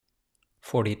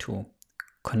42.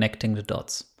 Connecting the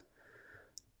dots.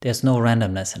 There's no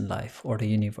randomness in life or the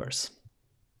universe.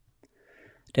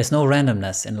 There's no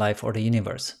randomness in life or the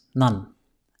universe. None.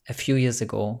 A few years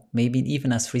ago, maybe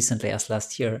even as recently as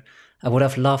last year, I would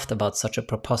have laughed about such a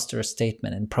preposterous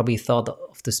statement and probably thought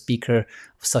of the speaker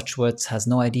of such words has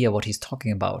no idea what he's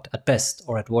talking about, at best,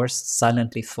 or at worst,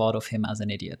 silently thought of him as an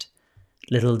idiot.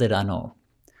 Little did I know.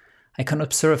 I can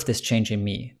observe this change in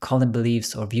me, call them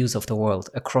beliefs or views of the world,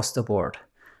 across the board.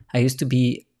 I used to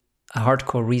be a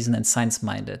hardcore reason and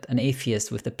science-minded, an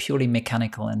atheist with a purely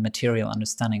mechanical and material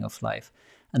understanding of life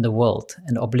and the world,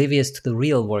 and oblivious to the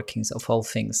real workings of all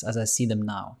things as I see them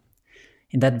now.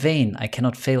 In that vein, I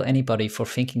cannot fail anybody for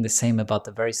thinking the same about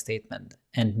the very statement,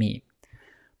 and me.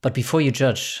 But before you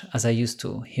judge, as I used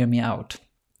to, hear me out.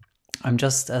 I'm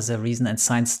just as a reason and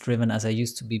science-driven as I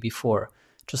used to be before,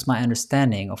 just my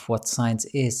understanding of what science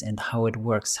is and how it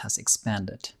works has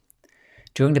expanded.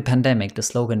 During the pandemic, the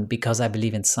slogan, "Because I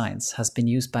believe in science," has been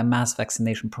used by mass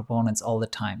vaccination proponents all the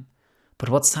time. But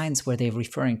what science were they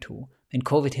referring to? When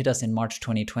COVID hit us in March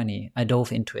 2020, I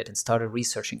dove into it and started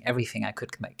researching everything I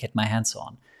could get my hands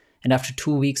on. And after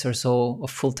 2 weeks or so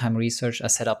of full-time research, I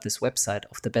set up this website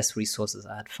of the best resources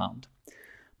I had found.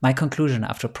 My conclusion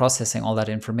after processing all that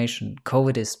information,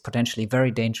 COVID is potentially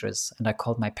very dangerous, and I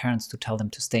called my parents to tell them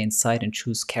to stay inside and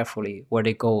choose carefully where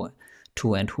they go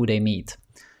to and who they meet.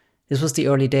 This was the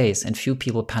early days, and few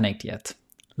people panicked yet.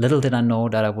 Little did I know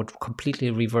that I would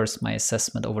completely reverse my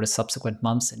assessment over the subsequent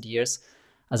months and years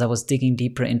as I was digging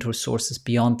deeper into sources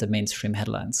beyond the mainstream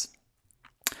headlines.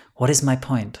 What is my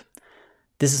point?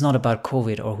 This is not about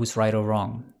COVID or who's right or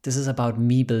wrong. This is about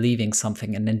me believing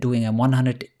something and then doing a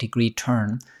 100-degree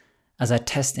turn as I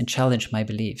test and challenge my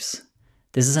beliefs.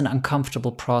 This is an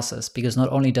uncomfortable process because not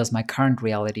only does my current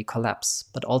reality collapse,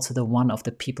 but also the one of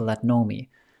the people that know me,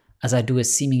 as I do a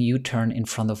seeming U-turn in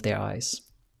front of their eyes.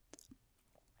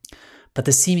 But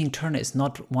the seeming turn is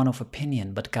not one of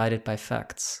opinion, but guided by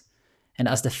facts. And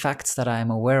as the facts that I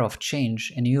am aware of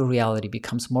change, a new reality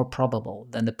becomes more probable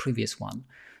than the previous one.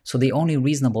 So the only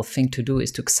reasonable thing to do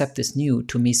is to accept this new,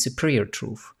 to me, superior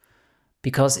truth.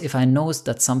 Because if I know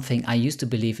that something I used to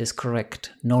believe is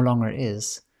correct no longer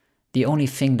is, the only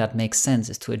thing that makes sense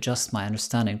is to adjust my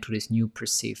understanding to this new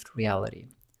perceived reality.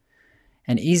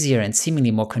 An easier and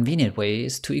seemingly more convenient way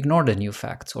is to ignore the new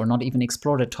facts or not even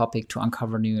explore the topic to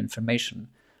uncover new information.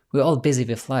 We're all busy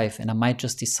with life, and I might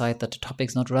just decide that the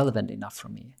topic's not relevant enough for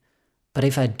me. But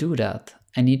if I do that,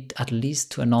 I need at least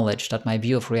to acknowledge that my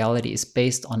view of reality is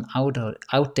based on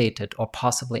outdated or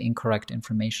possibly incorrect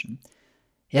information.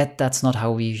 Yet that's not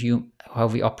how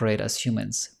we operate as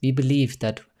humans. We believe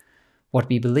that what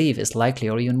we believe is likely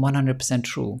or even 100%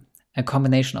 true, a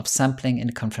combination of sampling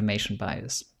and confirmation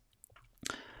bias.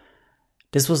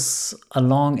 This was a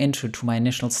long intro to my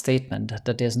initial statement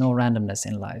that there's no randomness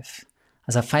in life.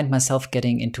 As I find myself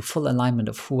getting into full alignment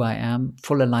of who I am,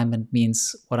 full alignment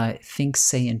means what I think,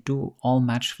 say, and do all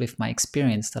match with my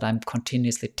experience that I'm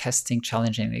continuously testing,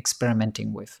 challenging, and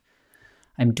experimenting with.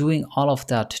 I'm doing all of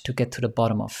that to get to the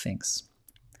bottom of things.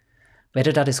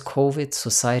 Whether that is COVID,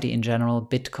 society in general,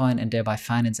 Bitcoin, and thereby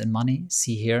finance and money,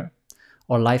 see here,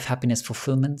 or life, happiness,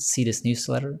 fulfillment, see this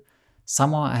newsletter,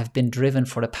 somehow I have been driven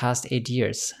for the past 8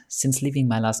 years, since leaving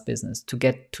my last business, to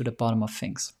get to the bottom of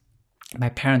things. My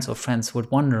parents or friends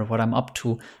would wonder what I'm up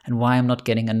to and why I'm not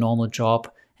getting a normal job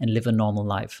and live a normal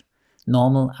life.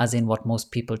 Normal as in what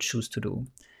most people choose to do.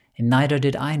 And neither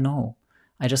did I know.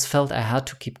 I just felt I had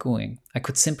to keep going. I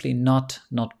could simply not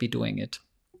be doing it.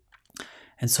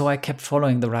 And so I kept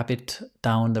following the rabbit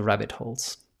down the rabbit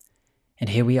holes. And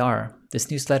here we are. This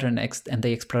newsletter and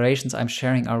the explorations I'm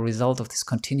sharing are a result of this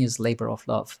continuous labor of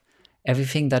love.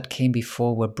 Everything that came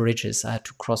before were bridges I had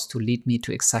to cross to lead me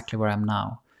to exactly where I am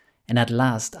now. And at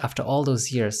last, after all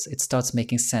those years, it starts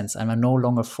making sense, and I'm no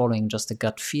longer following just a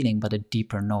gut feeling, but a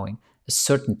deeper knowing, a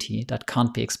certainty that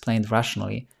can't be explained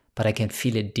rationally, but I can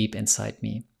feel it deep inside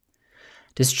me.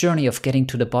 This journey of getting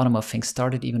to the bottom of things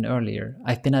started even earlier.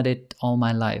 I've been at it all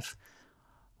my life.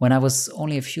 When I was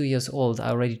only a few years old, I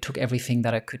already took everything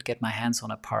that I could get my hands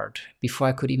on apart, before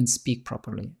I could even speak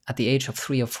properly. At the age of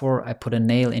 3 or 4, I put a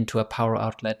nail into a power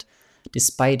outlet,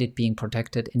 despite it being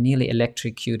protected, and nearly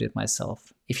electrocuted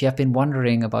myself. If you have been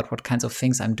wondering about what kinds of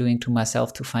things I'm doing to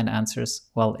myself to find answers,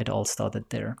 well, it all started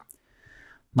there.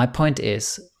 My point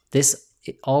is, this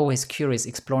always curious,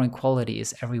 exploring quality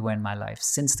is everywhere in my life,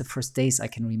 since the first days I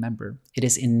can remember. It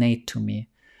is innate to me.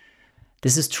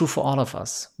 This is true for all of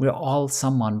us. We're all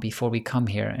someone before we come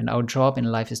here, and our job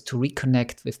in life is to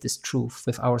reconnect with this truth,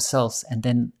 with ourselves, and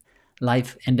then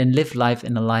live life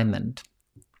in alignment.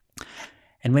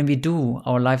 And when we do,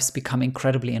 our lives become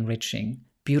incredibly enriching.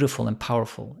 beautiful and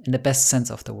powerful in the best sense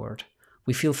of the word.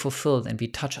 We feel fulfilled and we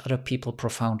touch other people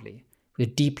profoundly. We're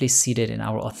deeply seated in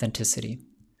our authenticity.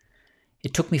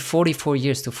 It took me 44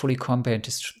 years to fully comprehend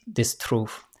this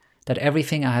truth, that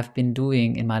everything I have been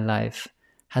doing in my life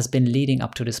has been leading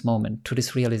up to this moment, to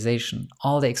this realization.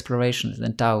 All the explorations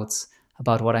and doubts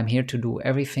about what I'm here to do,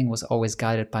 everything was always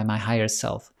guided by my higher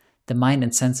self. The mind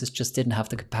and senses just didn't have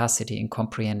the capacity in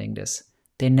comprehending this.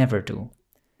 They never do.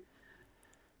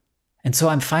 And so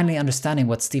I'm finally understanding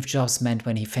what Steve Jobs meant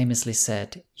when he famously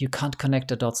said, you can't connect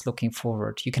the dots looking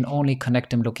forward. You can only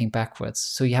connect them looking backwards.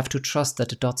 So you have to trust that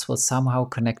the dots will somehow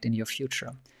connect in your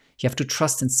future. You have to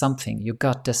trust in something, your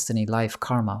gut, destiny, life,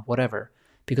 karma, whatever.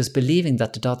 Because believing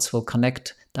that the dots will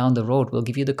connect down the road will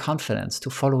give you the confidence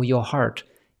to follow your heart,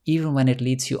 even when it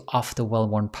leads you off the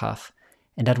well-worn path.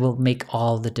 And that will make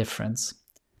all the difference.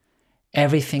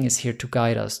 Everything is here to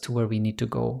guide us to where we need to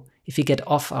go. If we get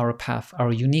off our path,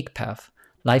 our unique path,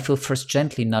 life will first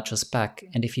gently nudge us back.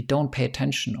 And if we don't pay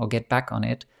attention or get back on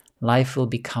it, life will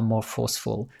become more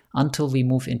forceful until we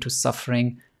move into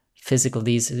suffering, physical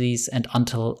disease, and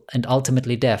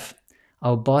ultimately death.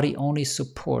 Our body only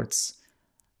supports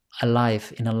a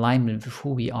life in alignment with who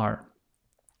we are.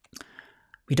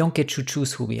 We don't get to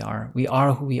choose who we are. We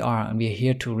are who we are, and we are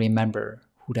here to remember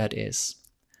who that is.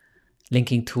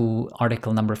 Linking to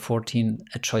article number 14,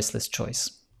 A Choiceless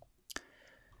Choice.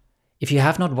 If you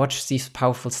have not watched Steve's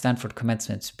powerful Stanford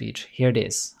commencement speech, here it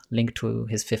is, linked to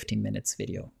his 15 minutes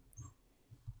video.